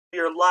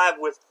You're live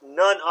with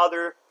none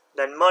other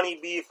than Money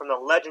B from the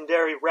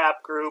legendary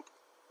rap group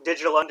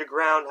Digital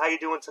Underground. How you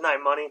doing tonight,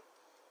 Money?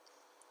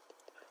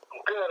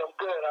 I'm good.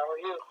 How are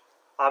you?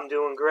 I'm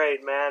doing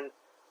great, man.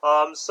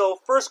 So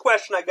first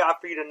question I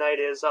got for you tonight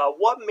is,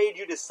 what made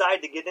you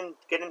decide to get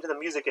into the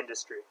music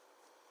industry?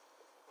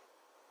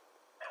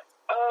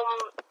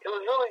 It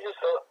was really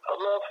just a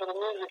love for the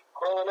music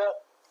growing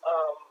up.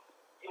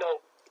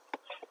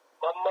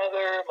 My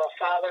mother, my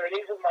father, and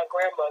even my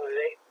grandmother,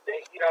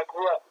 I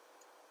grew up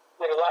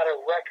with a lot of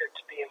records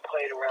being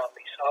played around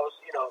me. So I was,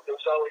 there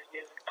was always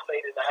music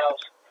played in the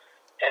house.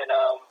 And,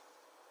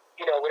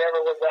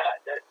 whatever was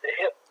the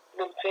hip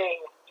new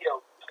thing,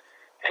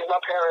 because my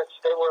parents,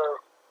 they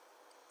were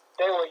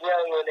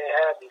young when they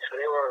had me, so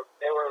they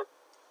were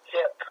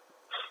hip.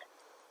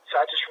 So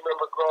I just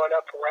remember growing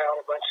up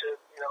around a bunch of,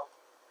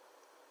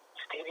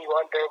 Stevie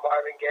Wonder,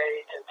 Marvin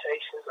Gaye,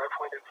 Temptations, Earth,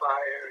 Wind and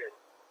Fire,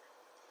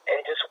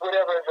 and just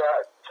whatever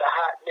the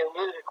hot new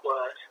music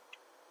was.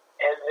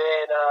 And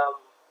then,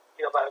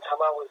 by the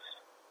time I was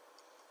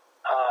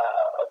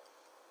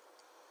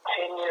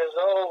 10 years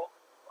old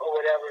or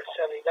whatever,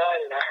 79,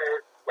 and I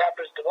heard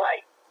Rapper's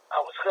Delight,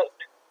 I was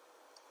hooked.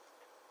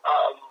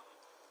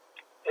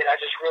 And I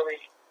just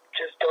really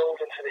just dove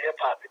into the hip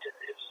hop. It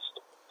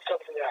was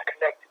something that I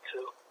connected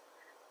to,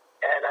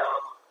 and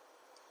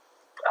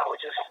I would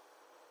just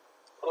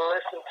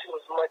listen to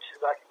as much as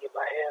I could get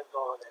my hands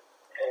on,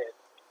 and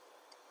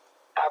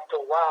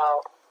after a while,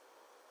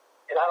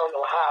 and I don't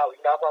know how,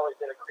 I've always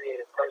been a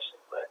creative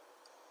person, but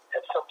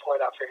at some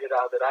point I figured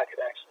out that I could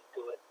actually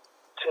do it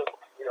too,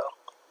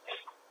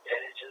 and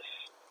it just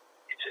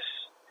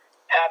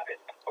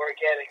happened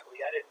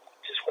organically. I didn't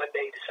just one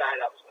day decide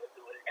I was going to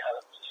do it. It kind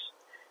of just,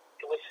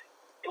 it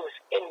was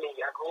in me.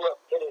 I grew up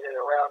in it and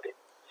around it,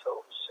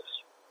 so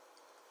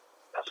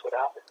that's what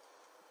happened.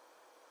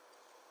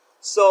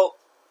 So,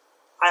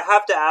 I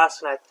have to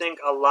ask, and I think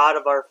a lot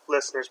of our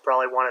listeners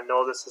probably want to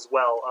know this as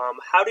well.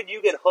 How did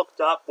you get hooked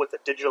up with the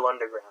Digital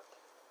Underground?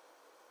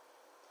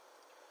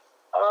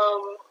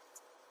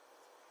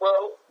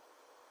 Well,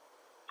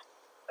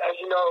 as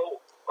you know,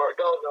 or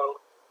don't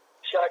know,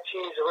 Shock G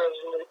is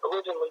originally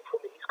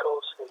from the East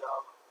Coast and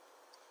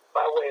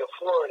by way of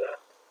Florida.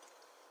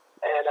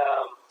 And,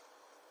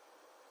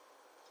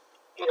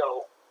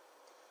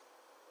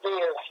 me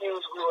and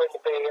Fuse, we were in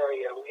the Bay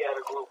Area. We had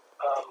a group,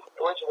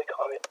 originally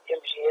called it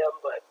MGM,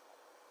 but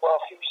Raw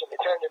Fusion, it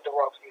turned into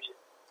Raw Fusion.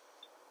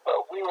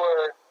 But we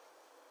were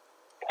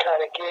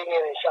kind of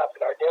gigging and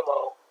shopping our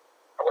demo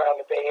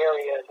around the Bay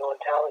Area and doing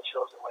talent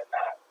shows and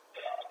whatnot.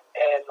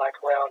 And like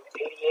around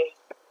 88,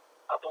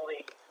 I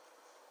believe,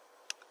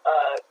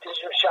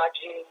 Digital Shock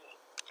G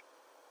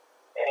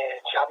and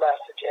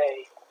Shotmaster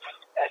J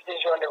as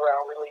Digital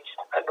Underground released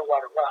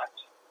Underwater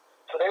Rocks.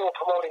 So they were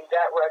promoting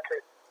that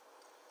record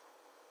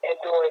and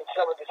doing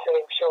some of the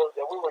same shows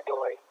that we were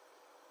doing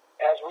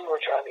as we were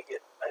trying to get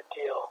a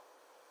deal.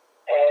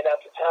 And at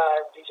the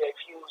time, DJ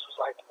Fuse was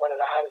like one of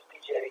the hottest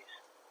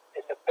DJs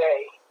in the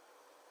Bay,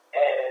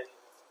 and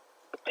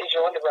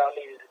Digital Underground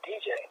needed a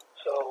DJ.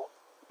 So,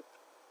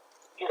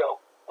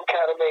 we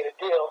kind of made a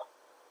deal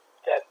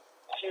that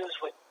Fuse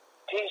would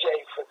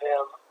DJ for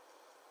them,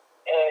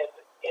 and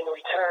in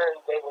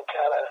return, they would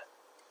kind of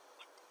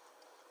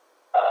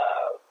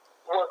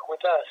work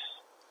with us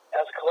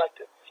as a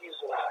collective,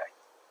 Fuse and I.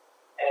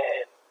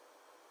 And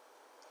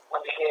we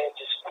began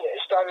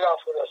it started off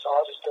with us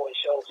all just doing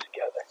shows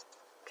together.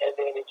 And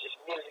then it just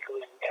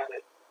musically kind of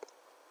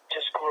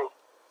just grew.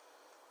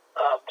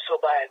 So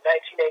by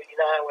 1989,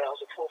 when I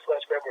was a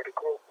full-fledged member of the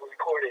group, we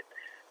recorded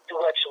Do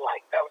What You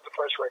Like. That was the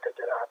first record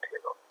that I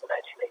appeared on in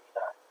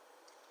 1989.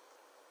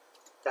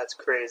 That's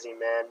crazy,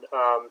 man.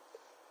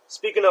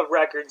 Speaking of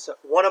records,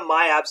 one of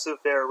my absolute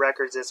favorite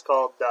records is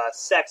called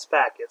Sex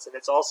Packets, and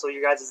it's also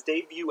your guys'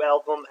 debut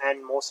album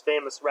and most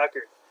famous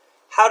record.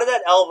 How did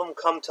that album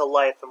come to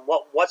life, and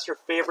what's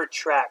your favorite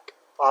track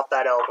off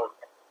that album?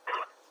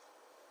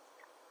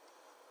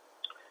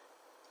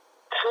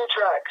 2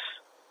 tracks,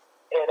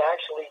 and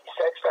actually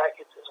Sex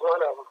Packets is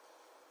one of them.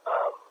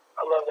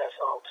 I love that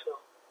song too.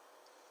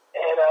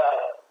 And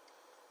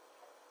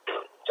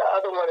the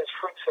other one is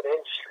Freaks of the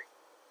Industry.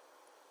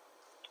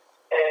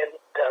 And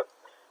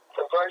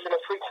the version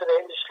of Freaks of the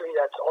Industry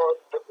that's on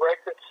the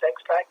record, Sex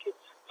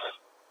Packets,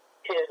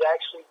 is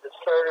actually the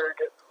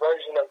 3rd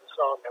version of the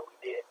song that we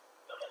did.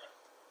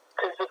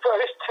 Because the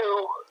first 2,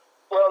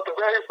 the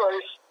very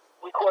first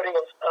recording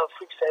of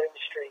Freaks of the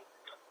Industry,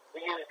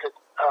 we used the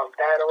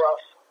Diana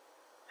Ross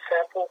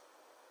sample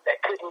that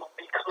couldn't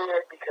be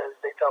cleared because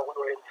they thought we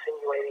were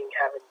insinuating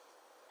having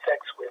sex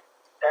with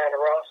Diana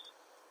Ross.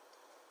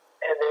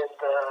 And then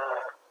the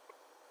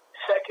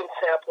second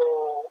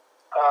sample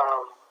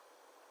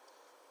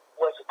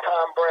was a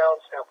Tom Brown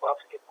sample. I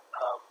forget.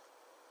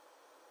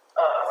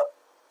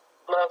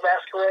 Love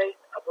Masquerade,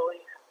 I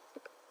believe.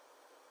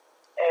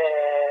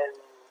 And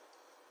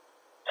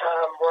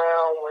Tom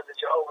Brown was a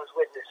Jehovah's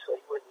Witness, so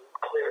he wouldn't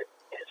clear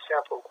his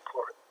sample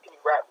for any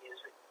rap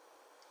music.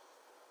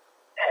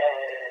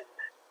 And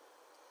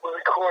we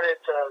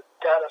recorded the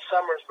Donna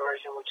Summers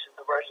version, which is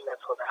the version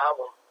that's on the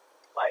album.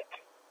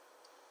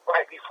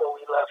 before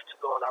we left to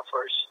go on our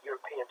first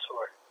European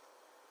tour.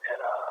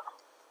 And,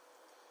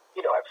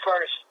 at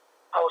first,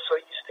 I was so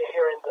used to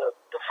hearing the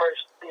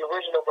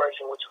original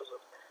version, which was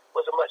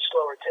a much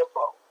slower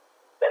tempo,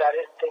 that I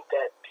didn't think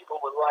that people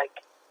would like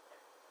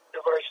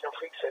the version of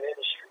Freaks in the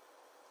Industry.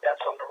 That's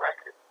on the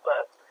record.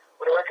 But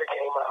when the record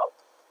came out,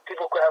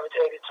 people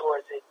gravitated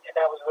towards it, and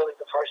that was really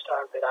the first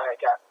time that I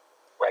got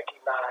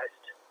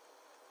recognized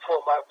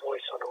for my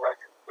voice on the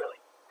record, really.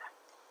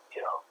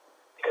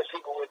 Because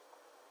people would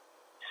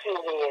see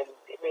me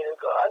and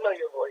go, I know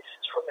your voice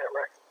is from that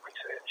record,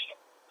 Freaks in the Industry.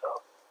 So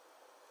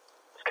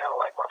it's kind of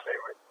like my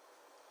favorite.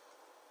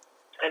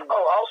 And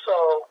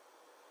also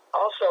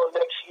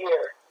next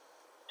year,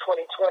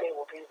 2020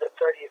 will be the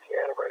 30th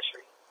year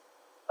anniversary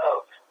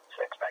of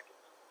Sex Packets.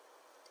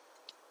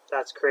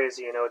 that's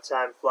crazy.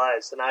 Time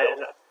flies. And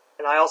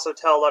I also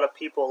tell a lot of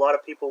people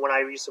when I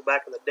used to,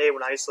 back in the day,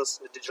 when I used to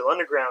listen to Digital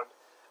Underground,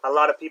 a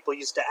lot of people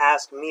used to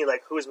ask me,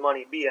 like, who's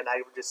Money B? And I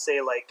would just say,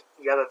 like,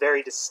 you have a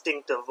very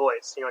distinctive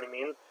voice. You know what I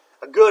mean?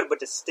 A good but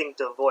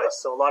distinctive voice.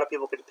 So a lot of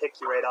people could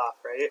pick you right off,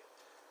 right?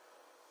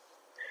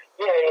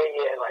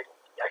 Yeah. Like,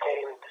 I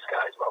can't even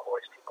disguise my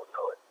voice. People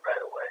know it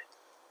right away.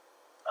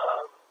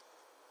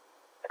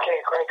 I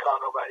can't crank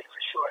on nobody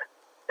for sure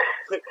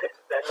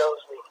that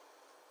knows me.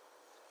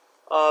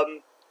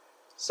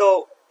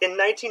 So, in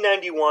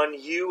 1991,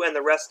 you and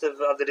the rest of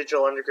the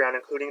Digital Underground,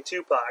 including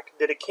Tupac,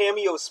 did a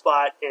cameo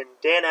spot in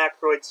Dan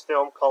Aykroyd's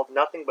film called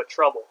Nothing But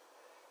Trouble.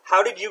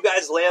 How did you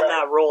guys land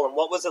that role, and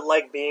what was it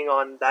like being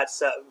on the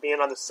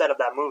set of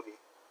that movie?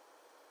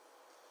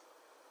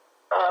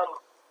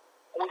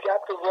 We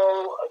got the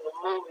role of the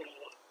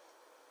movie,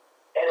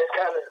 and it's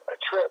kind of a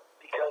trip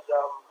because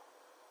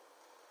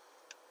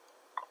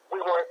we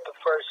weren't the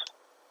first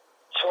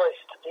choice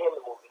to be in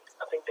the movie.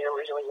 I think they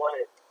originally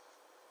wanted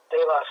De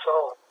La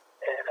Soul,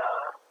 and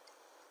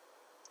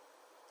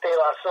De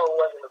La Soul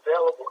wasn't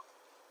available.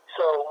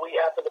 So we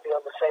happened to be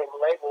on the same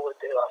label with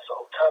De La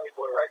Soul, Tommy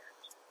Boy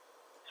Records.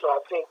 So I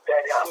think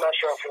that, I'm not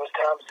sure if it was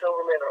Tom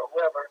Silverman or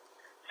whoever,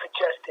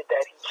 suggested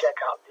that he check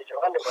out Digital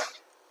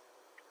Underground.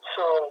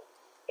 So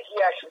he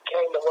actually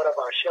came to one of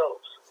our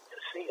shows to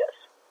see us.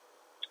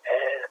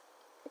 And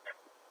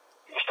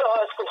he saw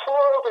us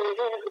perform, and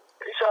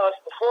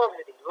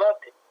he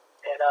loved it.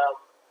 And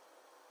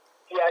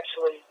he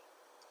actually,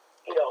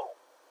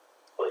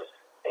 was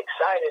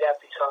excited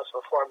after he saw us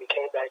perform. He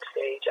came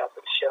backstage after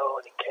the show,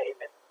 and he came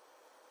and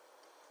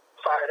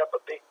fired up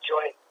a big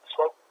joint,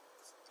 smoked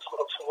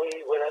some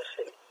weed with us,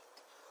 and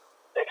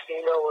next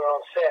thing you know, we're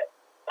on set.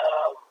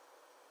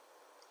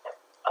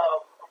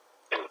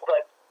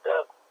 But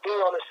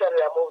being on the set of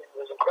that movie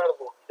was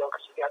incredible,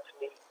 because we got to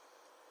meet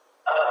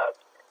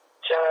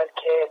John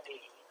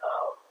Candy,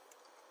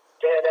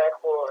 Dan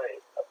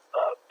Aykroyd,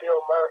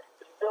 Bill Murray.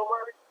 Is it Bill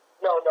Murray?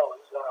 No, it was,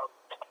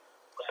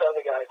 what's the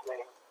other guy's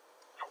name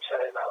from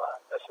Saturday Night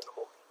Live? That's in the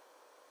movie.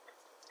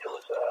 It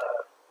was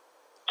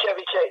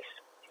Chevy Chase.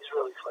 He's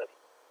really funny.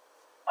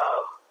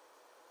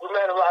 We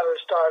met a lot of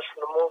the stars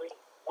from the movie.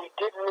 We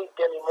didn't meet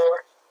Demi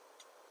Moore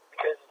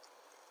because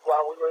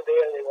while we were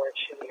there, they weren't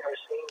shooting her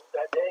scenes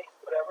that day,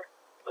 whatever,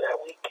 for that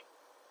week.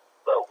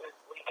 But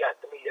we got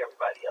to meet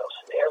everybody else,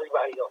 and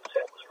everybody on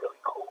set was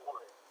really cool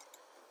and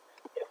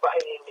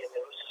inviting, and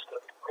it was just a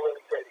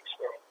really great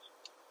experience.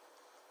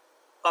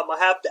 I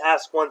have to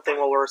ask one thing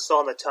while we're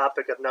still on the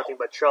topic of Nothing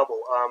But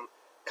Trouble.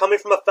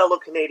 Coming from a fellow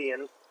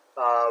Canadian,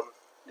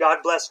 God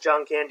bless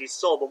John Candy's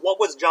soul, but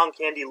what was John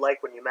Candy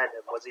like when you met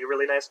him? Was he a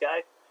really nice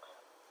guy?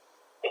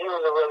 He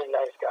was a really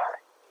nice guy.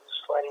 He was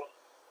funny.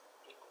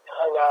 He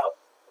hung out,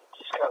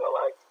 just kind of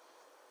like,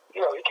 he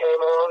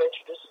came on,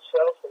 introduced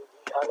himself, and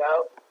he hung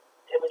out.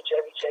 Him and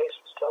Chevy Chase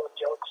was telling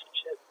jokes and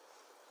shit.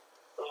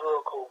 It was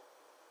real cool.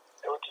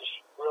 They were just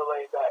real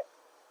laid back,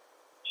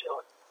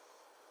 chilling.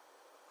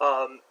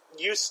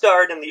 You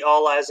starred in the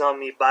All Eyez On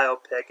Me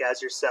biopic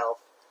as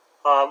yourself.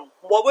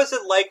 What was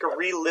it like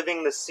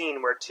reliving the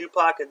scene where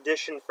Tupac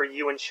auditioned for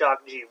you and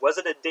Shock G? Was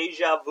it a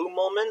deja vu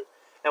moment?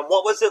 And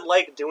what was it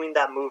like doing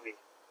that movie?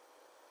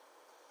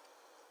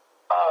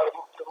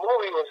 The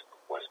movie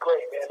was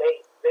great, man.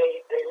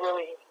 They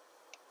really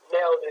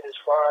nailed it as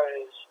far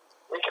as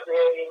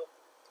recreating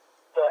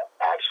the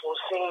actual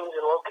scenes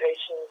and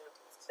locations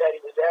that he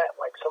was at.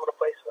 Like some of the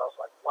places, I was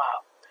like,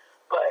 wow.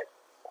 But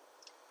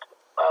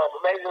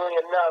amazingly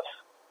enough,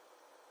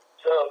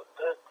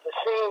 the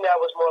scene that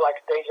was more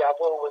like a deja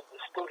vu was the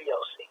studio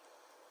scene.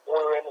 When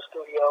we were in the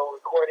studio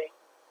recording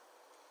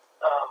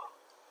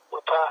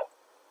with Pop.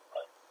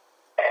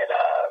 And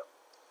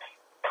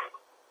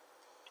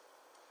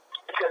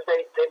because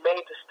they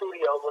made the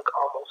studio look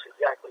almost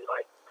exactly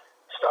like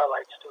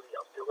Starlight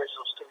Studios, the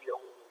original studio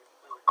when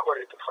we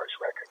recorded the first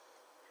record.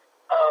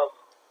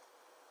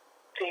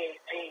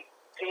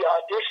 The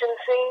audition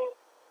scene,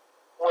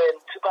 when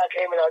Tupac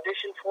came and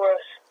auditioned for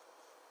us,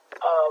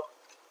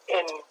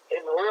 in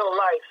real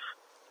life,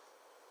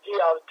 he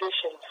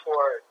auditioned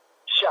for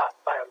Shot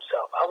by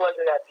himself. I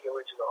wasn't at the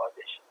original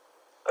audition.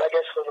 But I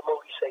guess for the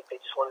movie's sake, they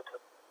just wanted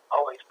to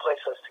always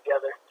place us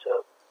together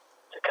to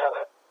kind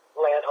of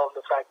land home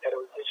the fact that it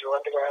was Digital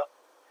Underground.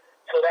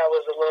 So that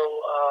was a little,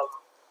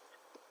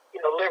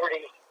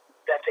 liberty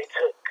that they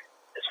took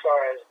as far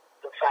as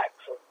the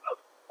facts of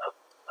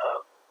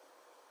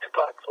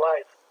Tupac's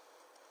life.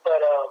 But,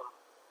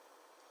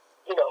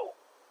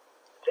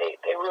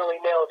 they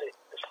really nailed it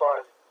as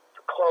far as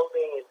the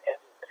clothing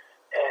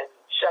and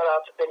shout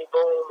out to Benny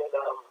Boone and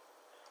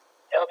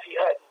LT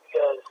Hutton,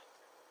 because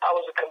I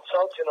was a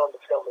consultant on the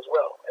film as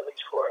well, at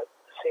least for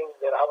the scenes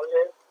that I was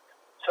in.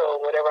 So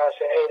whenever I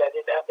say, hey, that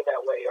didn't happen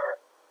that way, or,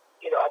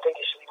 I think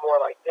it should be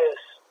more like this,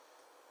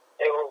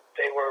 they were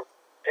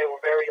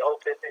very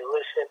open, they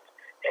listened,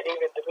 and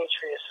even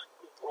Demetrius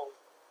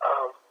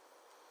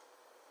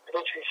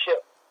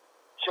Shipp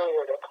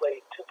Jr. that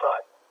played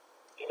Tupac,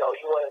 he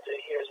wanted to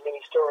hear as many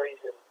stories,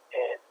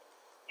 and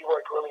he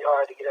worked really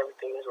hard to get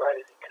everything as right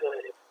as he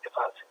could. If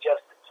I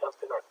suggested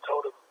something or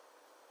told him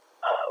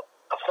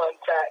a fun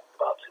fact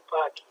about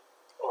Tupac,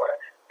 or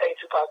hey,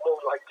 Tupac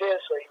moved like this,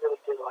 or he really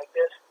did like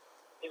this,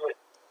 he would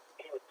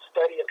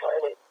study and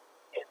learn it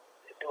and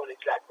do it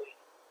exactly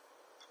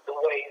the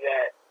way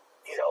that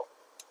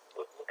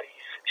would be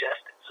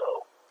suggested.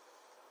 So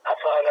I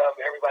thought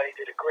everybody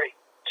did a great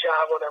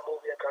job on that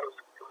movie. I thought it was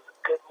a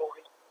good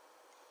movie.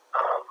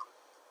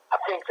 I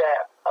think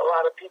that a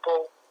lot of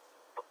people,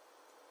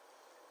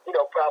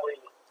 probably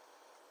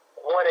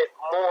wanted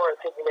more,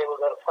 thinking they were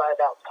going to find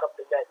out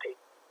something that they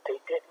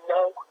didn't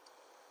know.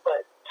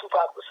 But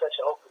Tupac was such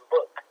an open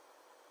book.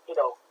 He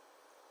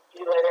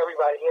let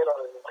everybody in on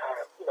his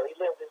entire. He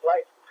lived his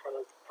life in front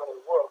of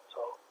the world.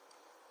 So,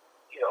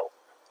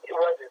 it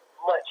wasn't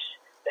much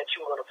that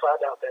you were going to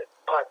find out that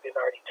Pac didn't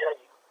already tell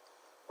you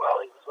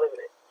while he was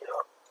living it.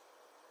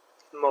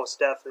 Most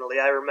definitely.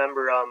 I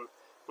remember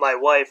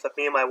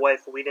me and my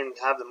wife, we didn't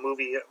have the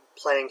movie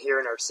playing here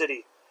in our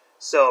city.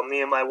 So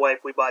me and my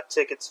wife, we bought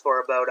tickets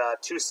for about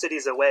 2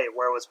 cities away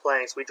where it was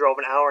playing. So we drove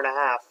an hour and a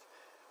half,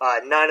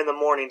 9 in the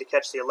morning to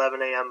catch the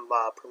 11 a.m.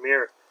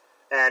 Premiere.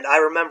 And I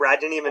remember I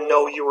didn't even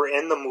know you were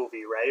in the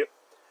movie, right?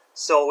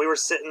 So we were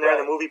sitting there in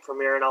the movie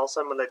premiere, and all of a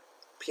sudden when the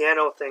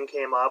piano thing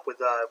came up with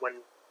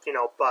when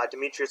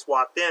Demetrius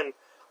walked in,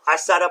 I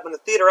sat up in the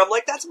theater. I'm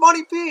like, that's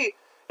Money P!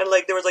 And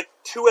there was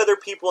 2 other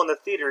people in the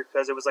theater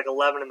because it was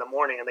 11 in the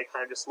morning, and they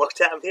kind of just looked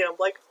at me. I'm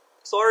like,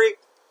 sorry.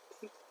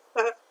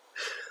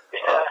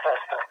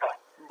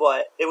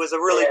 But it was a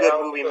really good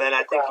movie, man.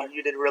 I think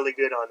you did really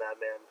good on that,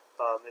 man.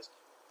 It's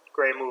a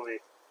great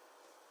movie.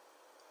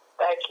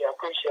 Thank you. I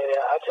appreciate it.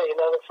 I'll tell you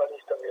another funny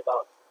story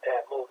about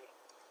that movie.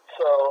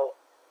 So,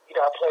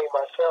 I played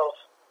myself,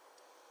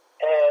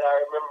 and I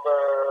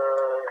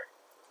remember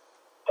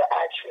the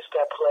actress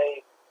that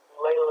played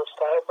Layla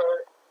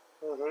Steinberg.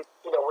 Mm-hmm.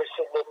 We're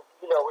sitting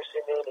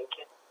in and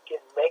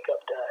getting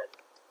makeup done,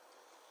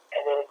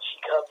 and then she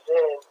comes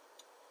in,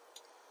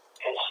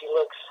 and she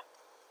looks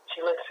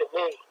at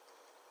me,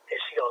 and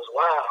she goes,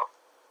 "Wow,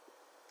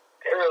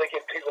 they're really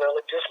getting people that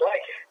look just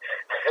like it.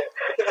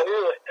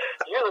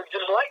 you look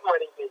just like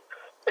Money B."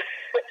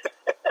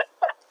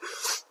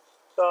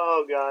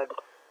 Oh God,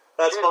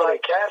 that's She's funny.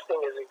 like, casting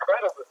is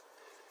incredible.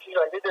 She's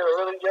like, they did a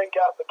really good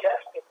job for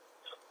casting.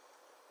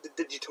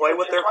 Did you toy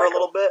with her for a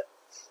little bit?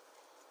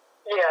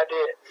 Yeah, I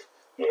did.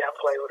 Yeah, I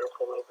played with her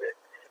for a little bit.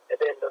 And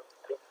then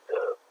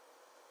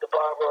the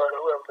barber or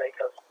whoever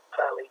makeup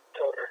finally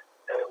told her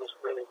that it was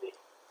really me.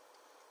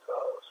 So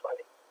it was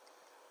funny.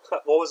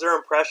 What was her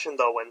impression,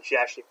 though, when she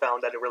actually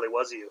found that it really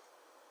was you?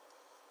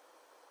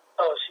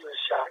 Oh, she was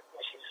shocked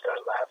when she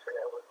started laughing.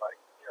 It was like,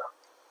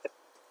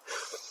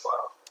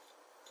 wow.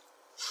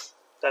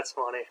 That's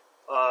funny.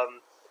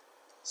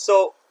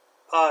 So,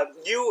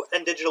 you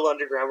and Digital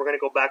Underground, we're going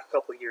to go back a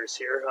couple years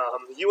here.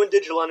 You and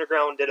Digital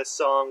Underground did a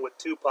song with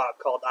Tupac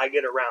called "I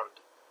Get Around."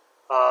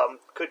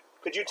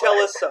 Could you tell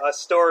us a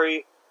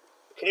story?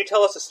 Can you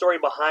tell us a story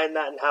behind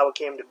that and how it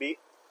came to be?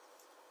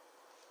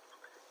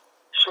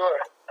 Sure.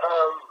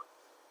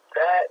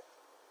 That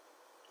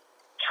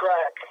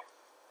track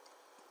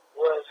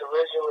was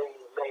originally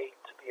made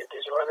to be a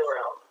Digital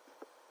Underground.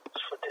 It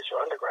was for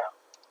Digital Underground.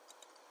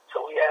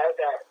 So we had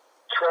that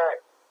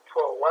track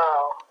for a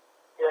while,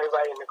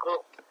 everybody in the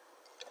group.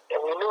 And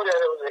we knew that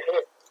it was a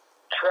hit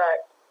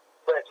track,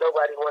 but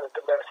nobody wanted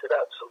to mess it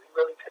up. So we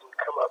really couldn't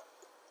come up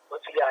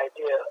with the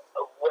idea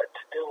of what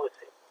to do with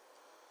it.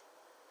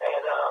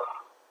 And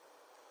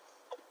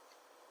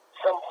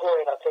some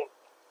point, I think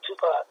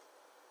Tupac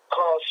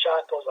called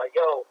Shock and was like,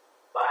 yo,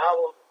 my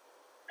album,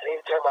 I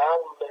need to turn my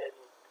album in,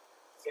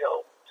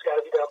 it's got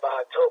to be done by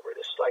October.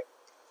 This is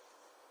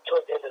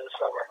towards the end of the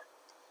summer.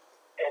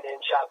 And then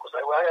Shock was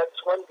like, well, I got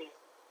this one beat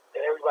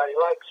that everybody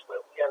likes,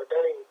 but we haven't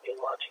done anything.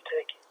 Why don't you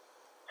take it?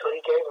 So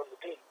he gave him the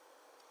beat.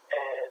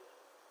 And,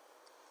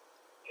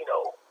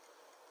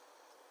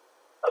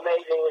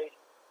 amazingly,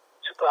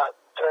 Tupac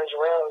turns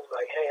around and is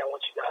like, hey, I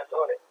want you guys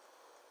on it.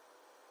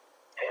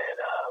 And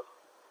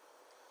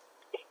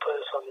he put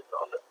us on the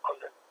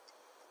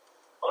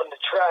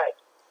track.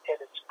 And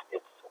it's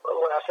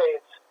when I say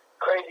it's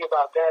crazy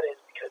about that is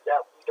because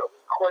that we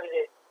recorded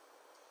it.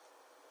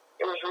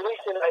 It was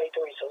released in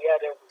 '93, so we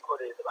had to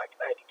record it in '92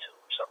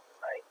 or something,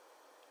 right?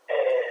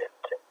 And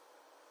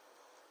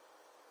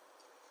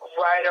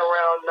right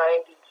around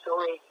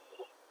 93,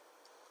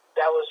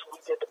 we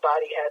did the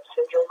Body Hat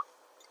Syndrome,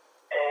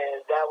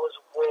 and that was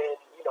when,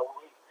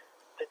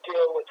 the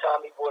deal with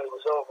Tommy Boy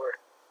was over.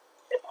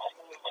 And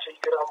so you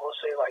could almost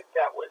say like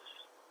that was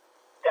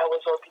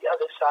on the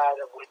other side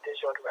of when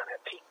Digital Underground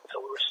had peaked.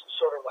 So we were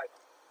sort of like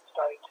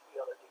starting to be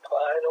on a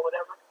decline or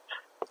whatever.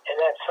 And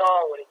that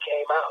song, when it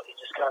came out, it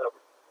just kind of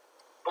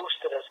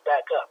boosted us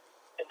back up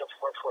in the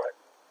forefront.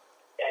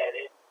 And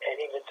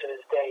even to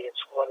this day,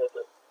 it's one of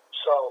the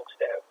songs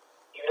that,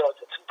 even though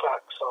it's a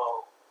Tupac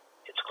song,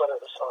 it's one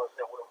of the songs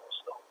that we're most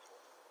known for,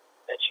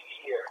 that you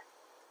hear,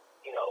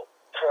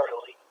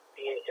 currently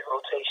being in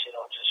rotation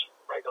on just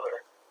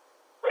regular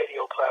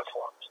radio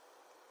platforms.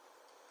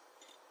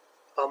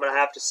 I'm gonna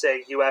have to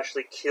say you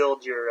actually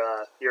killed your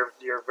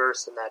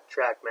verse in that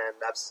track, man.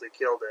 Absolutely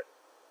killed it.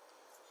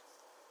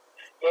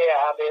 Yeah,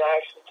 I mean, I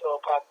actually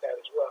told Pop that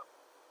as well,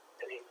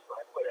 and he was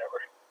like, "Whatever."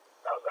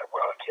 I was like,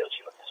 "Well, I killed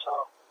you in the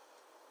song."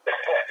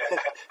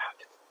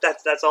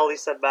 That's all he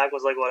said back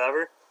was like,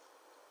 "Whatever."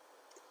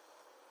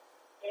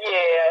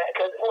 Yeah,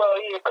 because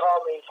he had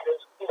called me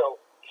because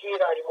he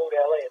had already moved to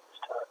LA at this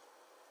time,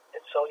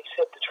 and so he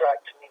sent the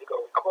track to me to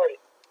go record it.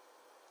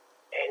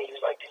 And he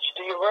was like, "Did you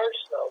do your verse?"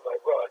 And I was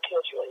like, "Bro, I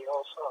killed you on your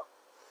own song."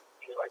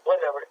 He was like,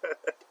 "Whatever."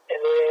 And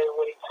then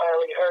when he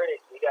finally heard it,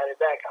 he got it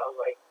back. I was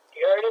like,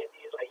 "You heard it?"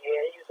 He was like,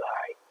 "Yeah." He was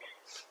alright.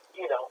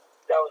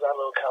 That was our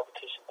little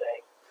competition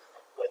thing,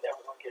 but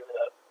never gonna give it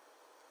up.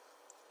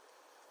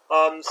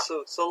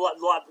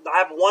 I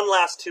have one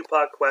last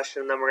Tupac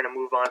question, and then we're gonna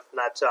move on from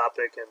that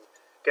topic and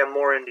get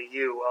more into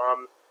you.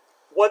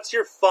 What's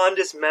your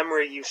fondest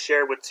memory you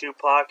shared with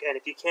Tupac? And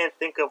if you can't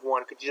think of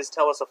one, could you just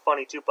tell us a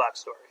funny Tupac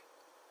story?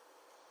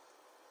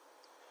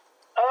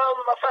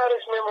 My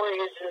fondest memory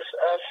is just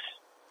us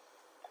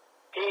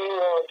being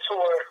on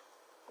tour,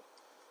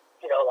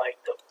 like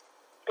the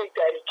Big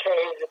Daddy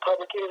Kane's and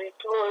Public Enemy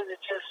tours,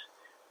 and just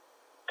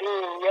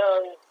being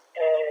young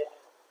and,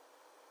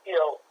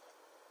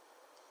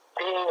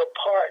 being a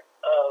part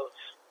of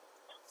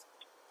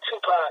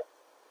Tupac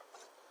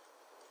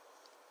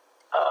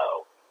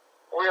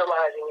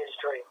realizing his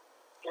dream.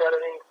 You know what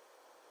I mean?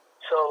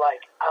 So,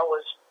 like, I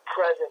was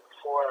present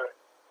for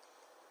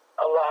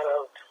a lot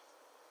of,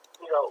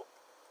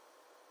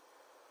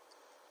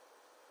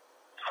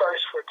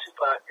 first for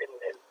Tupac, and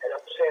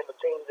I'm saying the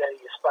things that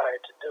he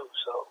aspired to do.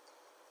 So,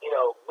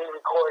 we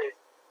recorded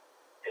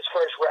his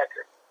first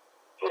record.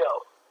 We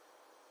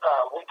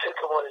took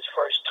him on his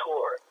first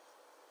tour,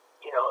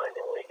 and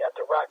then when he got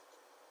the rock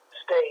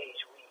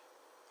stage,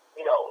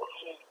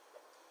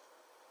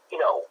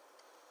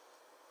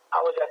 I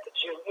was at the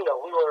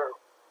we were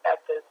at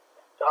the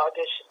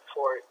audition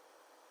for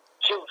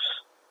Juice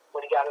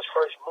when he got his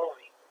first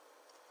movie,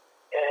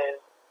 and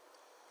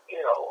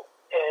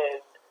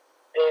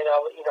then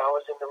I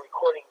was in the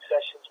recording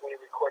sessions when he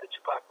recorded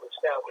Tupac Lives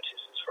Now, which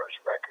is his first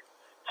record.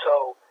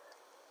 So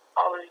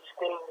all of these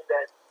things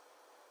that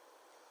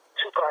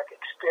Tupac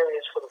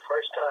experienced for the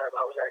first time,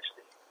 I was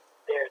actually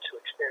there to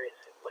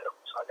experience it with him.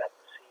 So I got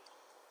to see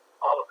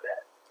all of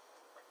that.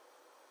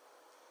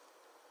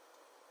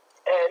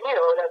 And,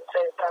 at the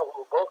same time,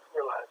 we were both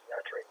realizing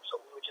our dreams. So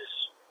we were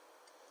just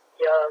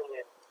young,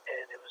 and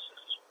it was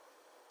just,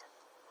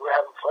 we were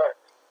having fun.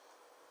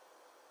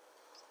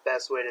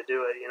 Best way to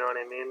do it, you know what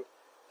I mean?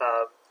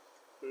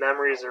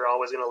 Memories are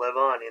always going to live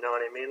on, you know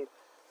what I mean?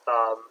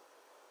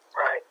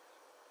 Right.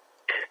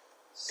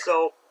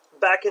 So,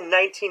 back in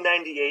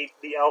 1998,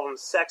 the album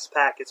Sex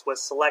Packets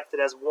was selected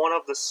as one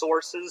of the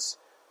Source's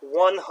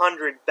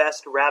 100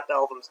 best rap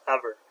albums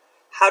ever.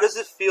 How does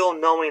it feel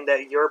knowing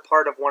that you're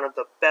part of one of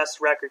the best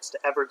records to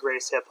ever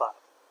grace hip-hop?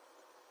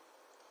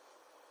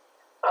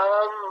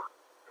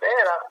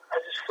 Man, I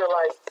just feel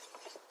like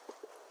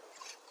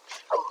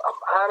I'm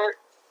honored,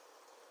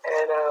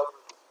 and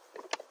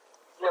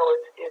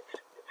it's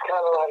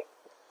kind of like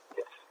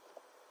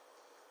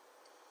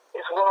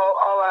it's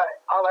all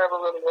I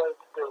ever really wanted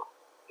to do.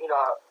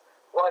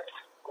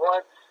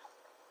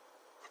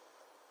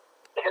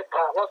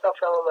 Once I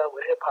fell in love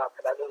with hip hop,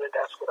 and I knew that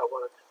that's what I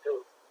wanted to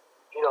do.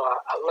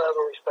 I love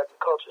and respect the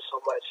culture so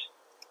much.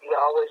 I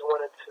always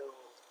wanted to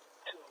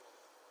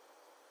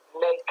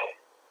make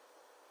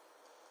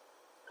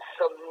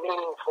some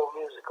meaningful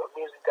music, or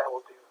music that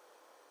would be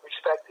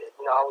respected.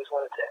 I always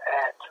wanted to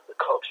add to the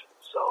culture.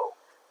 So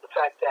the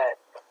fact that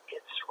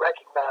it's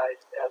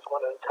recognized as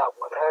one of the top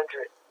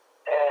 100,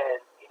 and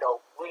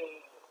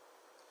we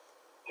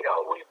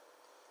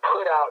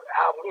put out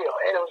album,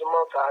 and it was a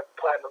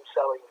multi-platinum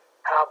selling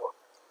album.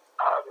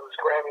 It was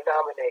Grammy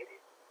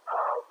nominated.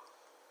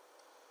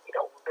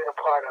 We've been a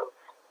part of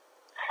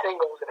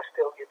singles that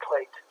still get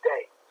played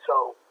today.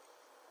 So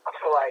I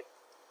feel like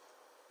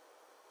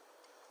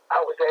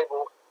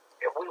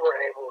we were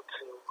able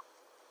to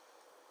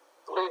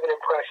leave an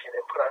impression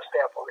and put our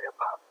stamp on hip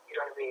hop. You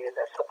know what I mean? And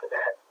that's something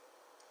that,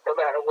 no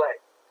matter what,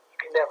 you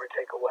can never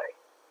take away.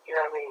 You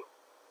know what I mean?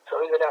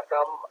 So even after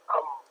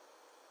I'm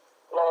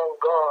long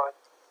gone,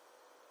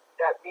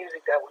 that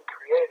music that we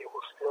created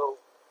will still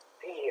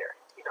be here.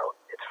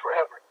 It's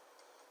forever.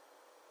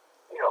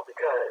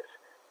 Because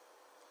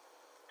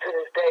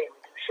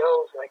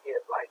I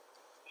get like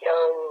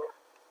young,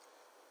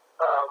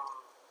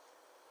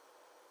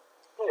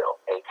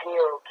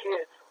 18-year-old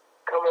kids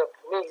coming up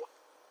to me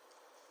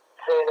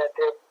saying that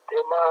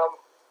their mom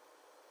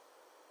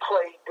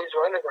played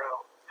Digital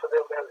Underground for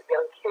them as a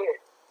young kid,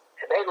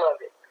 and they love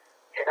it.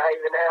 And I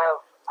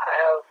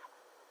have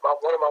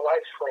one of my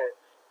wife's friends.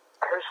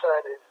 Her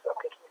son is, I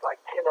think he's like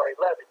 10 or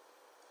 11,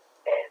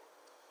 and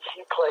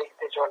she plays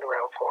Digital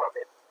Underground for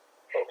him,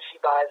 and she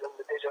buys him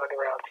the Digital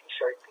Underground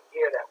T-shirts and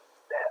gear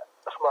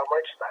that's my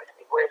merchandise.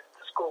 He wears it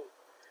to school,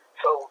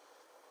 so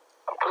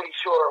I'm pretty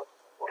sure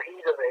when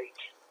he's of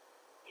age,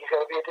 he's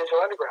going to be a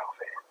Digital Underground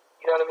fan.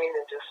 You know what I mean?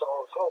 And just so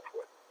on and so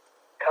forth.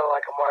 Kind of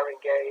like a Marvin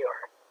Gaye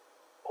or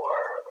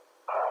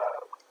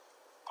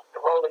the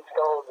Rolling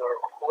Stones or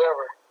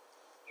whoever.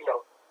 You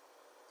know,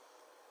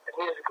 the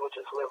music will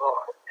just live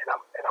on, and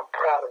I'm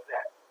proud of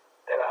that.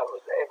 That I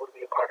was able to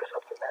be a part of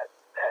something that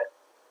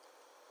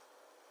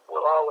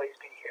will always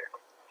be here.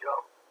 You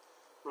know.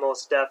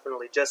 Most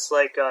definitely. Just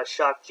like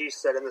Shock G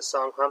said in the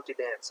song Humpty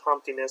Dance,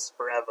 Humptiness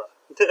forever.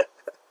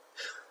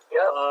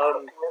 Yeah,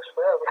 Humptiness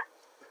forever.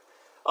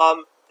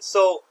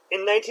 So,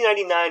 in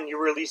 1999, you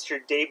released your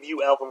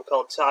debut album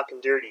called Talkin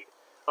Dirty.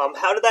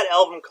 How did that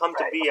album come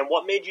to be, and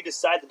what made you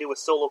decide to do a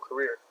solo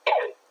career?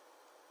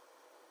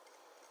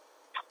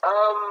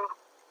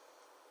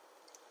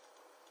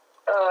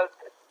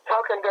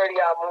 Talkin Dirty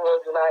album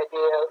was an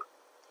idea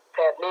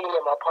that me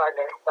and my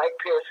partner, Mike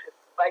P,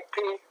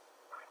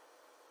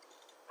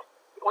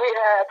 we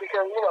had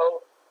because,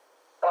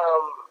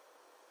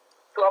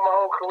 throughout my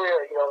whole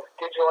career,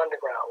 Digital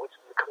Underground, which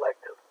is a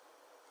collective.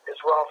 There's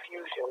Raw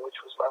Fusion,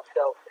 which was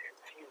myself and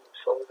Fuse,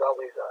 so it was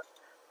always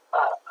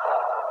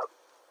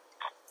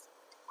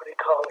what do you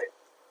call it?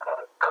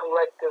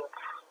 Collective,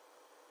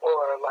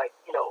 or it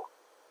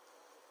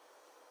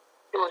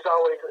was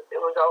always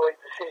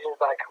decisions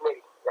by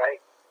committee,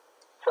 right?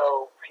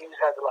 So Fuse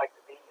had to like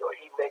the beat, or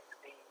he'd make the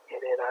beat,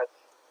 and then I'd,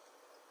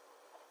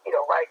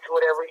 write to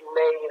whatever he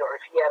made, or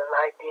if he had an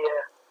idea.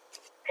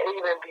 And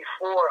even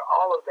before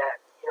all of that,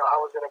 I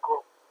was in a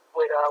group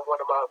with one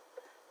of my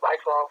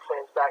lifelong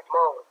friends back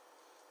home,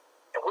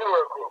 and we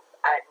were a group.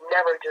 I had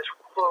never just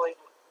fully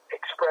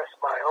expressed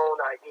my own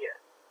idea.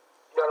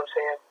 You know what I'm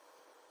saying?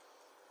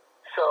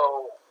 So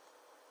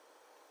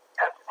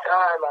at the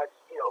time,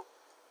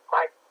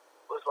 Mike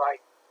was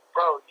like,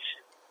 "Bro,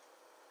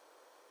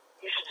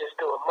 you should just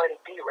do a Money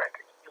B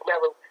record." He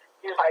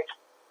was like,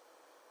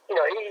 he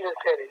even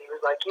said it. He was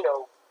like, you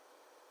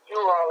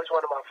were always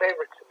one of my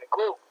favorites in the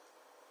group,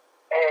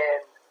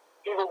 and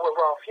even with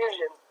Raw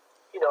Fusion,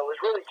 it was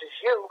really just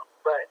you,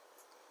 but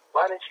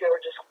why didn't you ever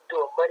just do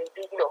a Money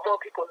B? More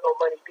people know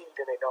Money B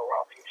than they know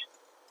Raw Fusion.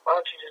 Why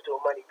don't you just do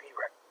a Money B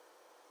record?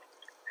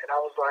 And I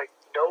was like,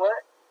 you know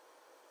what?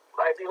 You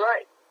might be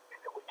right.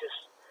 And we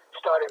just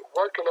started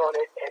working on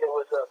it, and it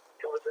was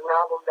an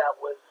album that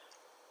was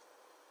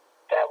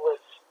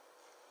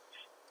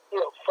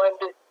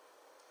funded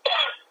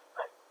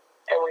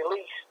and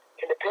released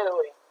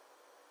independently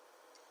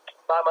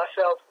by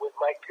myself with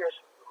Mike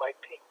Pearson, with Mike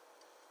P.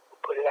 We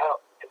put it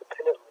out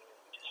independently,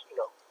 just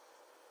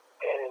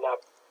and I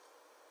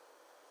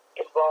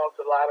involved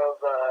a lot of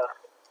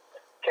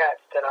cats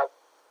that I've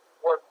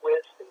worked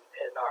with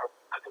and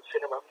I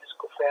consider my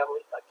musical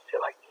family, like you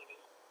said, like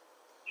Edie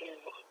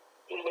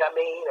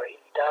or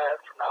Edie Dime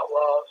from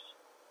Outlaws,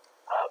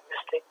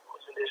 Mystic,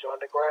 who's in Digital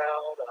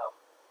Underground,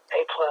 A+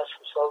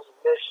 from Souls of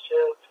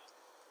Mischief,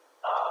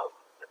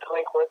 The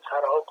Delinquents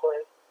out of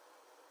Oakland.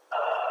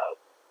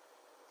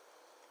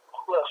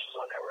 Who else was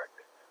on that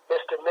record?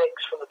 Mr.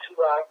 Mix from the 2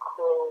 Live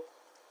Crew.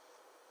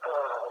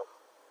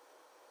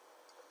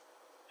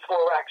 4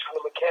 Racks from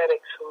the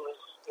Mechanics, who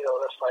is,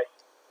 that's like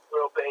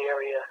real Bay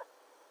Area.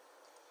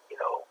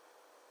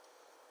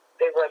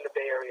 They run the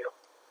Bay Area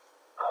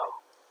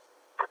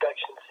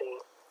production scene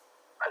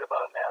right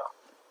about now.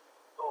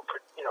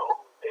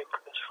 They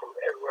produce from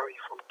everywhere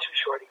from Too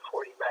Shorty,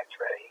 40, Mac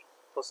Dre,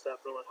 Most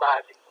definitely.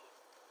 Mozzie.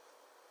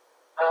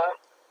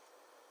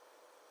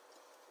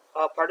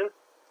 Pardon?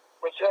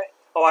 What'd you say?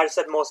 Oh, I just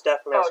said most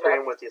definitely. I was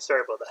agreeing with you.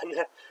 Sorry about that.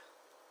 Yeah.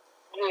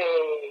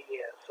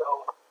 So,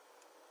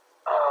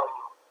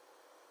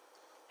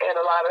 and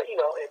a lot of,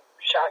 and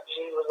Shock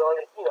G was on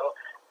it,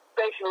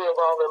 basically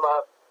involving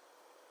my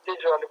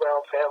Digital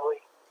Underground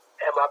family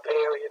and my Bay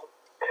Area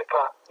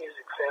hip-hop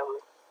music family,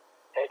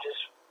 and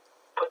just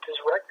put this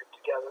record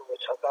together,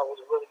 which I thought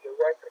was a really good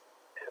record,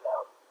 and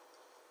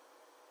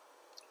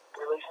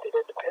released it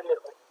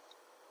independently.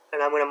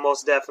 And I'm going to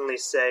most definitely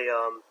say,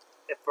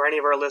 if for any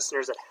of our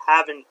listeners that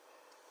haven't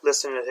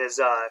listened to his,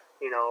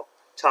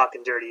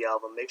 Talkin Dirty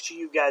album, make sure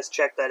you guys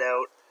check that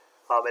out.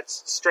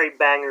 It's straight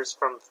bangers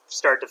from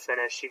start to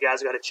finish. You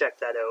guys got to check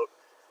that out.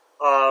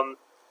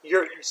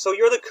 You're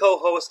the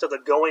co-host of the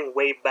Going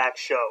Way Back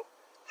show.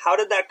 How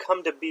did that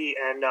come to be,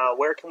 and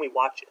where can we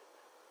watch it?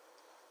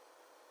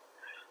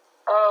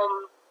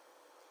 The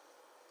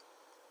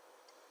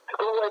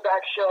Going Way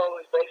Back show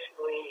is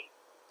basically,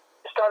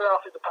 it started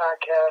off as a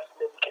podcast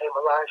and then became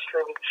a live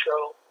streaming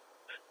show.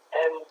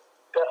 And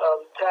the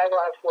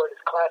tagline for it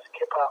is Classic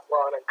Hip Hop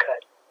Raw and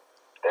Uncut.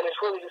 And it's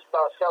really just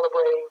about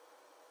celebrating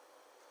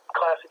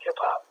classic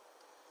hip-hop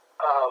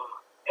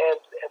and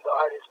the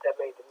artists that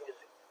made the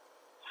music.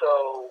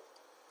 So,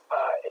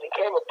 and it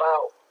came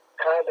about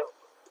kind of,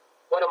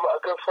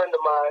 a good friend of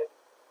mine,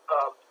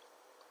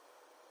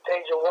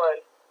 Danger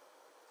One,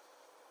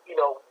 you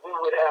know, we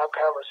would have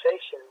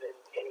conversations, and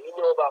he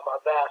knew about my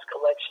vast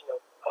collection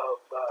of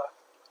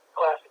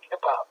classic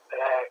hip-hop that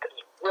I had, because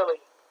really,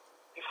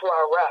 before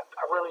I rapped,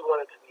 I really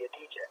wanted to be a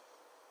DJ.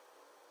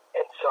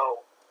 And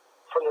so,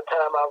 from the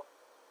time I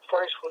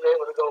first was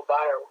able to go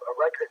buy a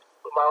record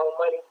with my own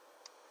money,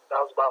 when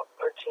I was about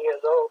 13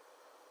 years old,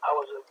 I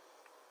was a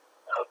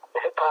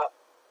hip-hop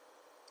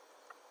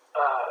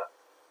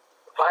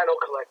vinyl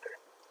collector.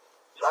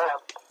 So I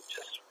have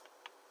just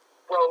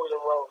rows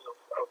and rows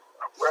of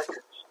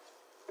records.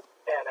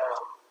 And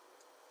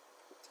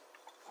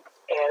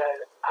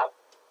I've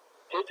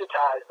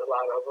digitized a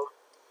lot of them,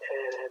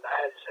 and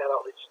I just had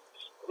all this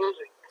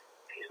music.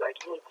 He's like,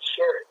 you need to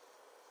share it.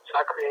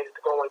 So I created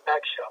the Going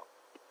Back Show.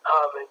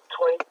 And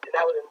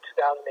that was in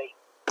 2008.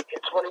 In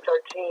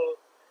 2013,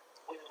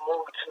 we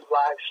moved to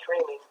live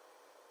streaming,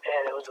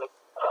 and it was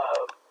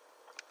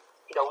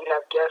we'd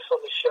have guests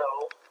on the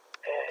show,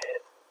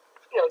 and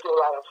do a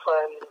lot of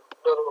fun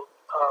little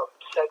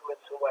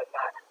segments and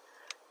whatnot.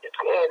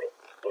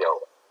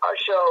 Our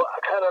show,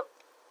 I kind of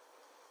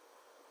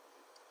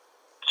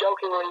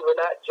jokingly, but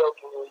not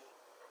jokingly,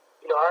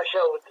 our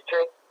show was the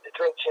drink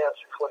champs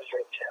before the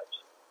drink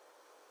champs.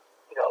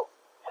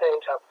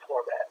 Same type of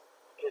format.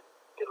 Get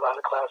a lot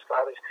of classic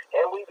artists,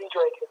 and we be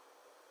drinking,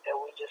 and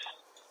we just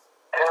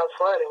have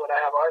fun. And when I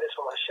have artists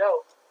on my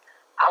show,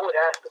 I would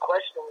ask the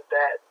questions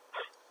that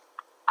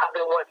I've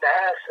been wanting to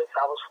ask since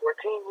I was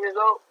 14 years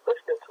old,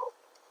 listening to them.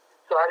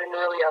 So I didn't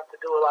really have to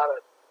do a lot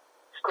of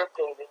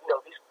scripting.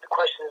 The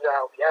questions that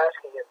I'll be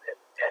asking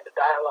and the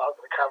dialogue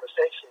and the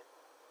conversation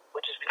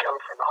would just be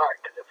coming from the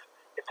heart. Because if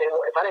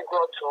I didn't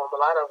grow up to them, a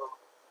lot of them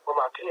were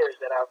my peers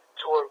that I've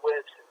toured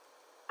with and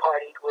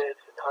partied with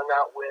and hung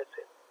out with,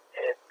 and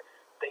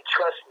they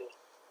trust me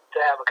to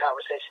have a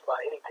conversation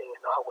about anything,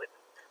 and I would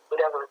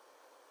never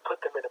put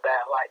them in a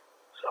bad light.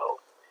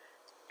 So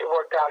it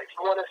worked out. If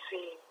you want to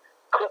see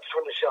clips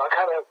from the show, I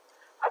kind of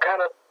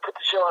put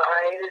the show on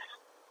hiatus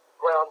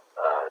around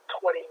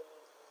 2017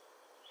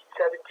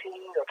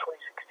 or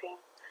 2016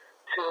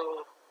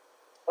 to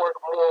work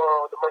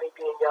more on the Money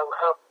Being Young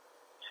Hump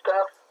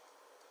stuff.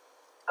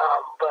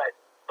 But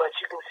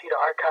you can see the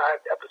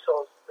archived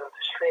episodes of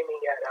the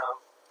streaming at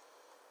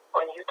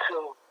on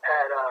YouTube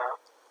at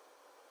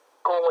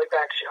Going Way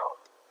Back Show.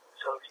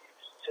 So if you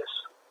just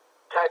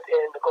type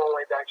in the Going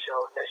Way Back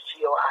Show, and that's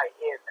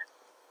GOIN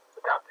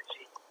without the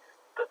G,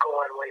 the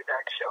Going Way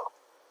Back Show.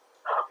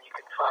 You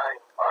can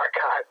find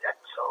archived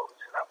episodes,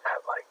 and I've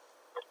had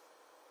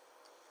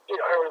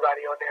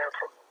everybody on there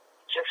from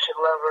Egyptian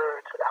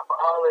Lover to the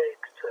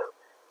Alcoholics to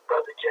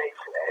Brother Jay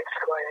from the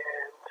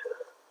X-Clan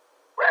to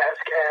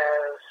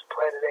Razzcast,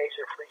 Planet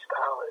Asia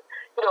freestyle. And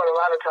a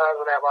lot of times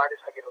when I have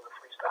artists, I get on the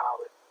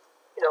freestyle, and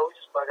we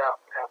just bug out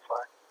and have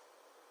fun.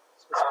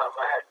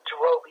 I had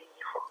Jerobi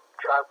from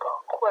Tribe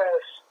Called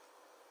Quest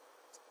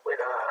with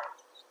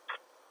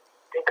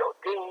Dinko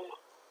D.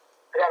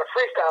 I got a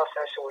freestyle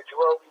session with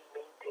Jerobi,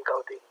 me,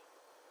 Dinko D.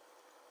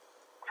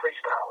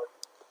 Freestyling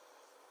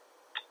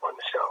on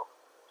the show.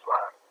 It's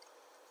live.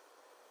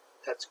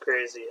 That's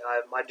crazy.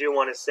 I do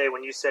want to say,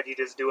 when you said you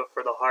just do it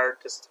for the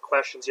heart, just the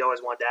questions you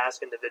always want to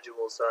ask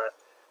individuals,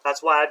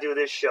 that's why I do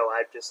this show.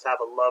 I just have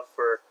a love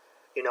for,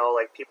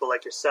 people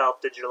like yourself,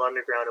 Digital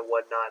Underground and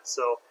whatnot.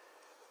 So,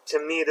 to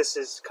me, this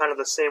is kind of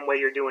the same way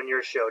you're doing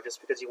your show,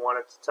 just because you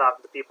wanted to talk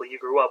to the people you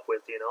grew up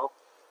with,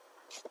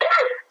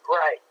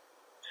 Right.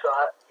 So,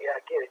 I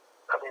get it.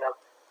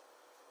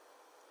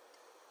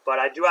 But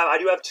I do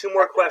have two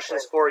more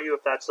questions for you,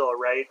 if that's all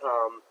right.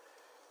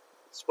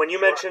 When you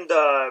mentioned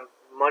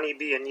Money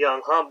B and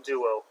Young Hump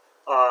duo,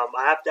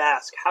 I have to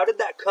ask, how did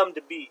that come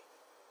to be?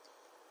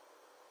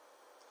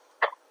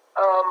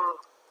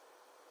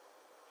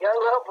 Young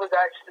Hump was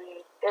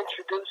actually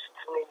introduced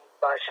to me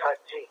by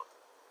Shock G.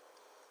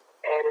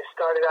 And it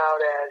started out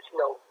as,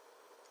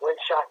 when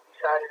Shock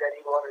decided that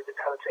he wanted to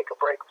kind of take a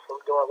break from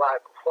doing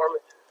live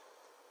performances.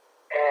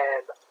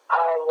 And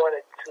I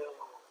wanted to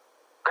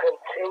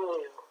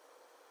continue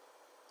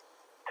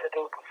to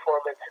do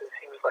performances.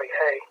 He was like,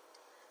 hey,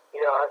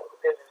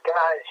 there's this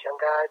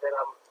young guy that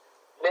I'm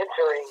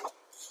mentoring.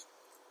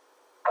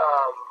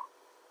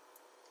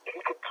 He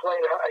could play,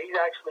 he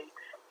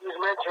was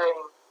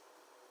mentoring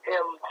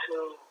him to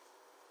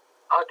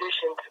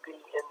audition to be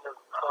in the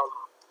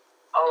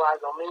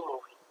Eyez On Me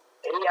movie.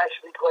 And he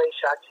actually played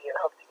Shock G and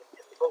Humpty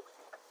in the movie.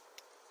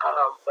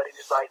 But he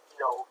was like,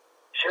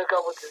 shook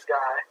up with this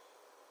guy,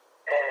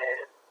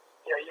 and,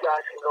 you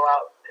guys can go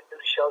out and do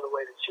the show the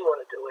way that you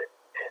want to do it,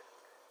 and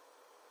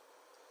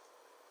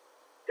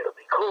it'll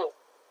be cool.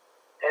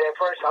 And at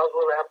first I was a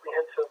little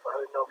apprehensive.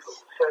 I didn't know if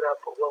it was set up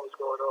or what was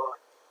going on.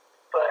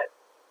 But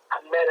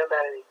I met him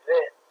at an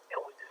event, and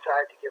we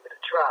decided to give it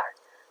a try.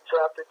 So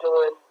after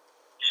doing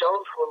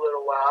shows for a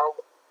little while,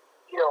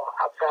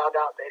 I found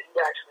out that he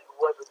actually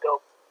was a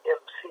dope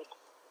MC.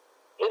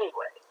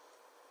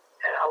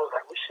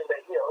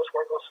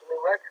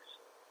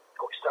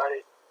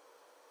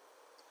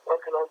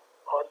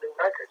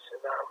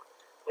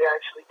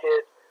 actually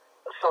did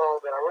a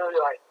song that I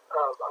really like.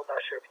 I'm not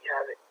sure if you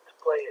have it to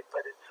play it,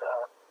 but it's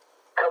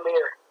Come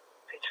Here,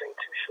 featuring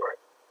Too Short.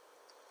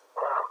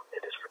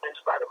 It is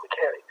produced by the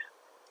Mechanics.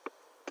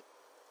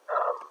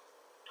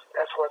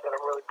 That's one that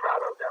I'm really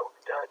proud of that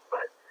we've done,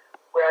 but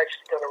we're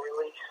actually going to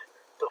release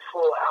the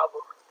full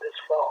album this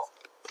fall.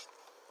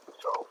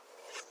 So,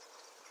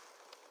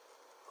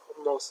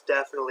 most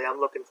definitely, I'm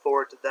looking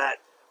forward to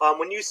that.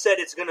 When you said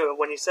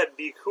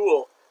be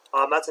cool,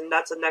 that's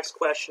the next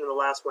question and the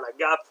last one I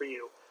got for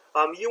you.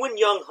 You and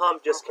Young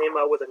Hump just came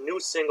out with a new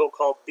single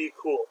called Be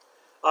Cool.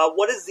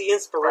 What is the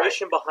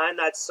inspiration behind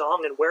that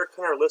song, and where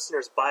can our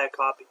listeners buy a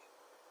copy?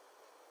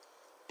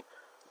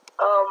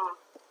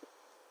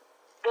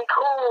 Be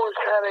Cool is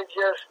kind of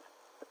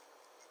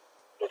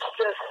it's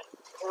just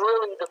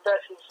really the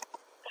message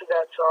to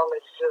that song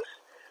is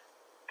just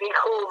be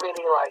cool,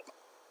 meaning like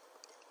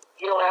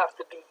you don't have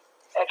to be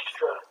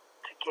extra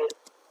to get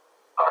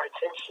our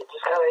attention.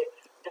 Just kind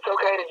of, it's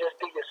okay to just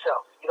be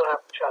yourself. You don't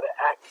have to try to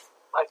act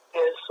like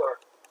this or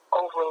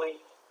overly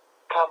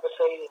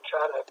compensate and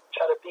try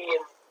to be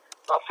in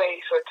my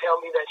face or tell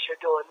me that you're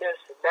doing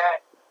this and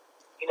that.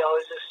 You know,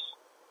 it's just,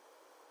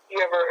 you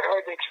ever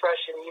heard the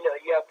expression, you know,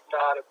 you have to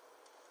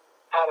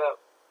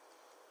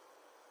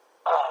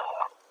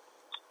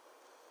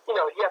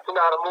know you have to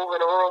know how to move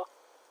in a room.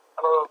 I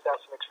don't know if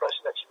that's an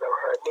expression that you've ever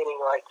heard, meaning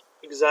like,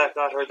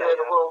 exactly, I heard that.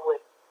 If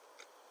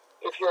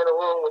you're in a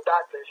room with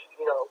doctors,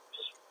 you know,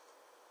 just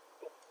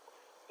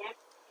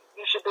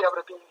you should be able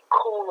to be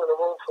cool in a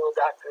room full of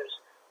doctors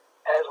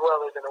as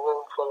well as in a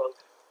room full of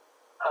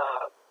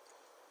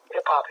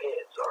hip hop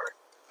heads or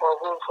a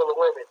room full of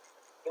women.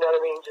 You know what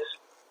I mean?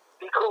 Just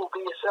be cool,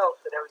 be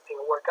yourself, and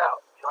everything will work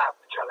out. You don't have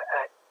to try to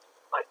act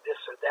like this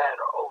or that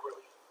or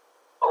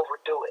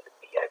overdo it and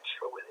be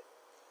extra with it.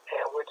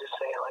 And we're just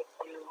saying, like,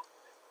 you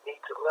need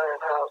to learn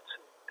how to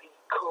be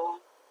cool.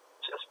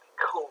 Just be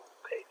cool,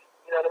 baby.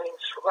 You know what I mean?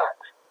 Just relax.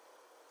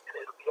 And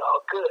it'll be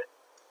all good.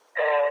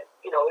 And,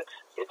 you know, it's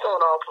on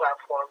all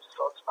platforms. It's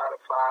on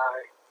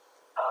Spotify,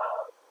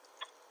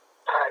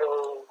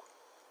 Tidal,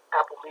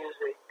 Apple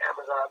Music,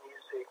 Amazon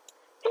Music.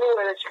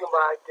 Anywhere that you can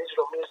buy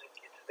digital music,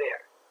 it's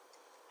there.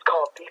 It's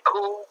called Be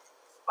Cool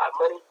by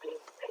Money B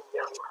and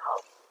Young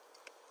Hump.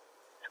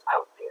 It's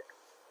out there.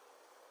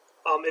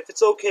 If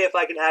it's okay if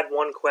I can add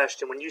one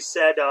question. When you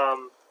said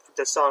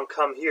the song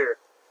Come Here,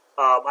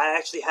 I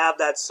actually have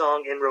that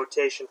song in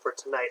rotation for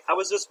tonight. I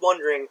was just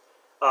wondering,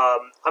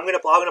 I'm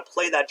gonna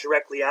play that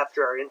directly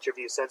after our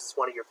interview since it's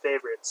one of your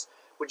favorites.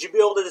 Would you be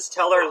able to just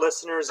tell our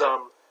listeners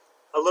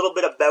a little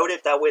bit about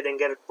it? That way they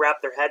can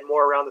wrap their head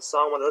more around the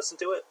song when they listen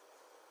to it?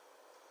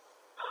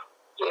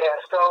 Yeah,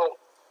 so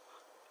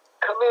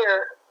Come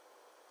Here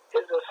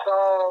is a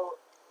song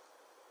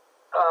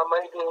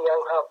Money B and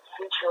Young Hump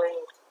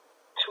featuring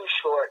Too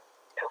Short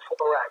and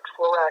 4X.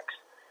 4X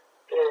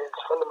is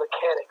from the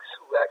Mechanics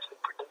who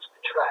actually produced the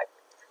track.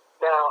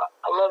 Now,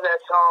 I love that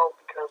song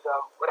because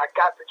when I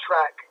got the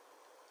track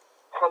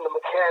from the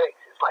Mechanics,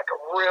 it's like a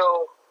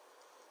real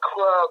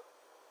club.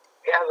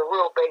 It has a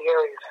real Bay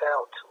Area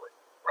sound to it,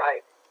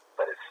 right?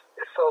 But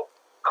it's so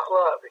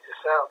club. It just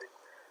sounded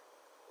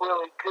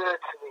really good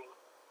to me.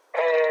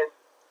 And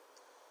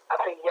I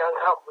think Young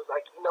Hump was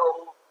like, you know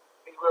who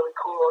would be really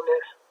cool on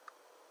this?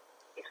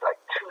 He's like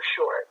Too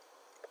Short.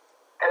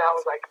 And I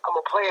was like, I'm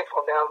going to play it for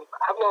him. Now,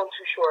 I've known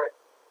Too Short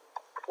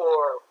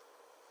for,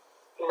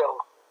 you know,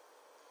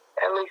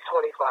 at least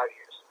 25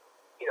 years,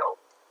 you know,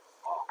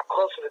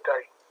 closer to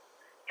 30.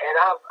 And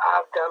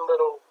I've done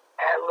little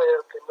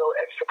ad-libs and little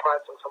extra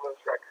parts on some of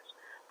his records.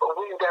 But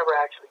we've never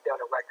actually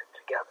done a record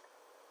together,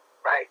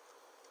 right?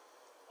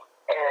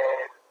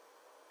 And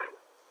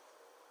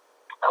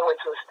I went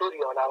to the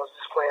studio and I was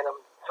just playing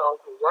him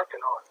songs we were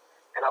working on.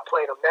 And I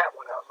played him that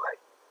one. I was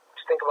like,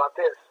 just think about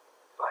this.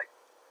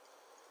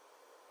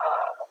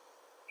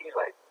 He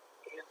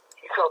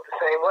felt the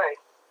same way.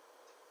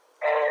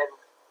 And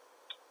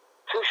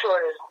Too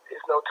Short is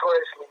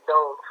notoriously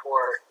known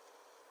for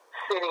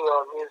sitting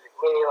on music,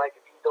 meaning like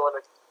if he's doing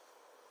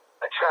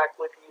a track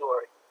with you,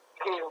 or you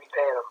can even be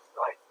paying him,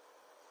 like,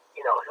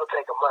 you know, he'll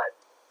take a month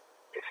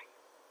if he,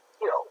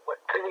 you know,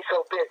 because he's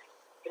so busy.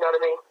 You know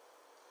what I mean?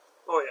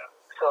 Oh, yeah.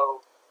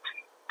 So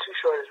Too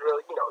Short is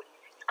really, you know,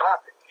 he's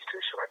popping. He's Too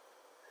Short.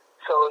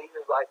 So he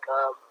was like,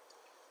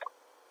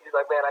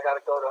 man, I got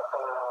to go to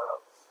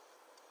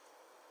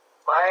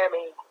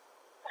Miami,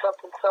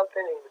 something.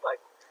 And he was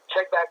like,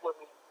 check back with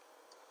me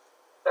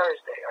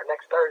Thursday or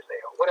next Thursday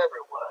or whatever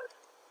it was.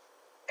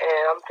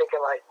 And I'm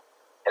thinking like,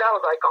 and I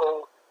was like,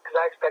 cool, because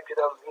I expected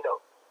him, you know,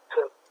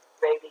 to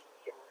maybe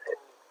in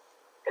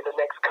the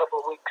next couple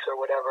of weeks or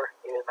whatever,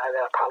 and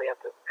I'd probably have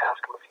to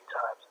ask him a few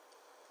times.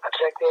 I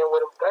checked in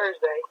with him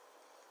Thursday,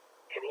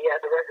 and he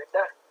had the record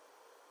done.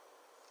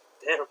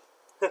 Damn.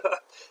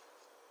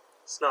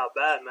 It's not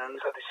bad, man.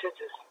 So the shit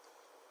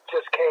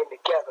just came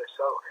together.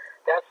 So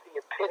that's the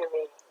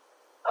epitome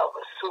of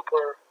a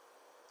super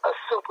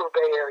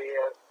Bay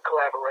Area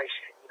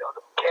collaboration. You know,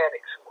 the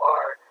Mechanics, who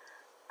are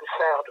the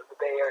sound of the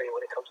Bay Area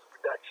when it comes to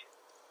production.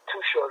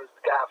 Too Short is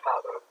the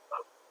godfather of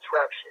this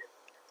rap shit.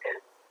 And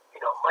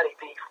Money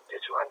B from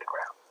Digital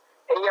Underground.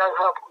 And Young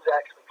Hump, who's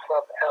actually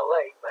from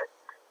L.A., but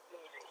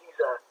he's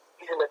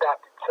an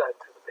adopted son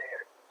to the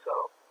band. So,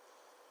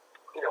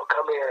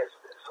 Come Here is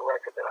a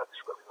record that I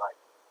just really like.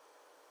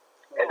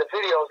 And the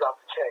video's off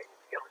the chain,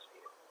 if you ever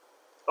see it.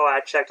 Oh, I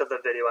checked out the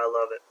video. I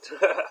love it.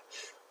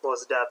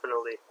 Most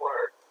definitely.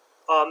 Word.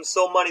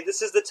 So, Money,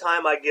 this is the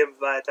time I give,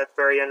 at the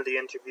very end of the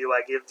interview,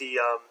 I give the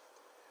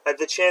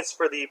chance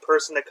for the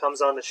person that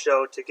comes on the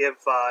show to give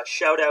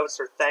shout-outs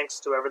or thanks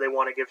to whoever they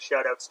want to give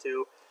shout-outs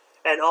to,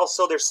 and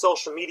also their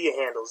social media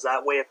handles.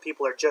 That way, if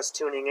people are just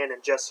tuning in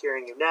and just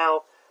hearing you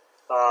now,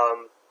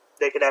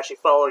 they could actually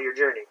follow your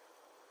journey.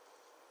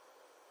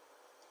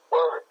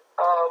 Word.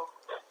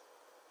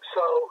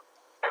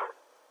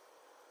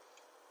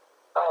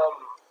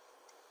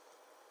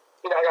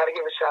 I got to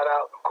give a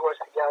shout-out, of course,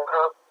 to Young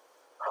Hump.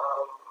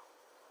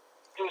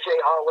 DJ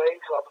Always,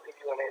 who I believe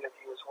you're going to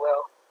interview as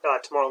well.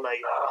 Tomorrow night.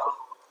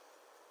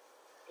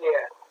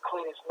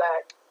 Cletus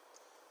Mac,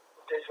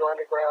 Digital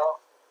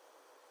Underground.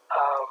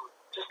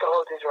 Just the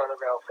whole Digital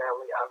Underground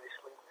family,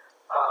 obviously.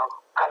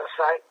 Out of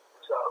Sight,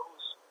 who's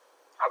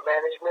our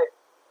management,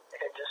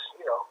 and just,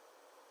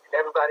 and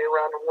everybody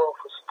around the world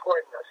for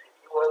supporting us.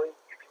 If you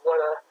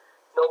want to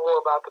know more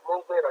about the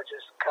movement or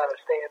just kind of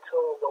stay in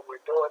tune with what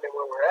we're doing and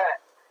where we're at,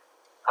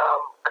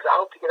 because I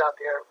hope to get out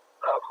there.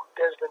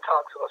 There's been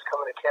talks of us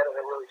coming to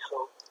Canada really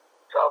soon,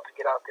 so I hope to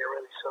get out there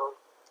really soon.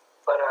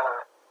 But,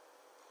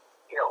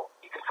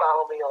 you can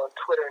follow me on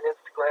Twitter and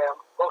Instagram,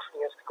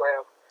 mostly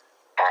Instagram,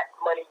 at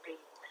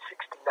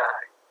MoneyB69,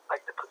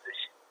 like the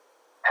position,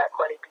 at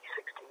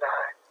MoneyB69.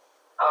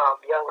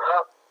 Young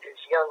Hump is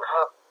Young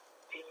Hump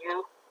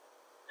DU,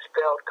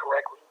 spelled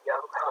correctly,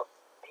 Young Hump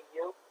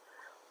DU.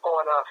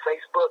 On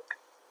Facebook,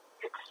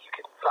 you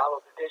can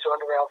follow the Digital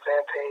Underground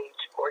fan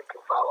page, or you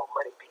can follow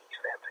Money B's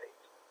fan page.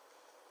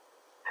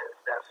 And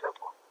it's that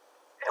simple.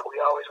 And we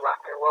always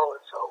rock and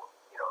rolling, so,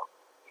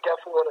 you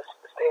definitely want to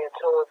stay in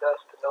tune with us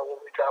to know when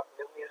we drop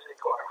new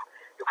music or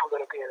if we're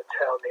going to be in a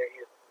town near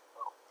you.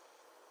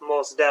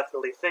 Most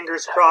definitely.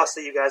 Fingers crossed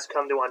that you guys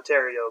come to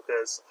Ontario,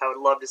 because I would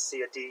love to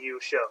see a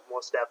DU show.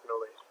 Most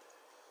definitely.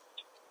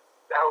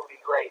 That would be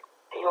great.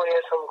 You want to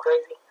hear something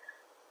crazy?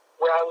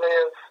 Where I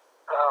live,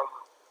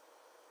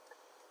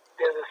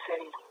 there's a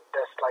city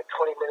that's like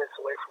 20 minutes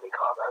away from me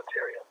called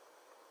Ontario.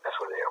 That's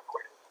where the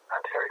airport is.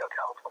 Ontario,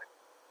 California.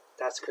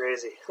 That's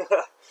crazy.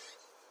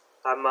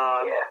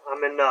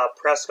 I'm in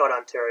Prescott,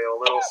 Ontario, a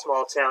little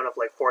small town of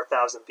like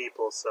 4,000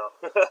 people, so.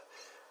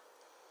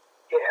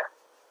 Yeah.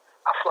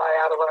 I fly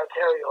out of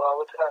Ontario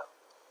all the time.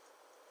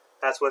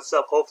 That's what's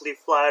up. Hopefully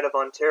fly out of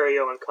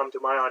Ontario and come to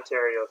my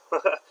Ontario.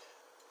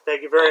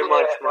 Thank you very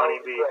much, Money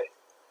B. Great.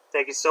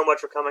 Thank you so much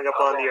for coming up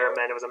on the air,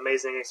 man. It was an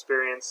amazing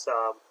experience.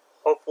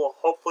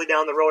 Hopefully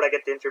down the road I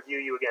get to interview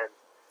you again.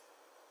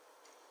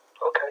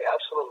 Okay,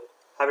 absolutely.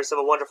 Have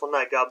yourself a wonderful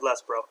night. God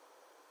bless, bro.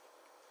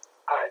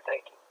 All right,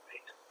 thank you.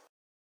 Peace.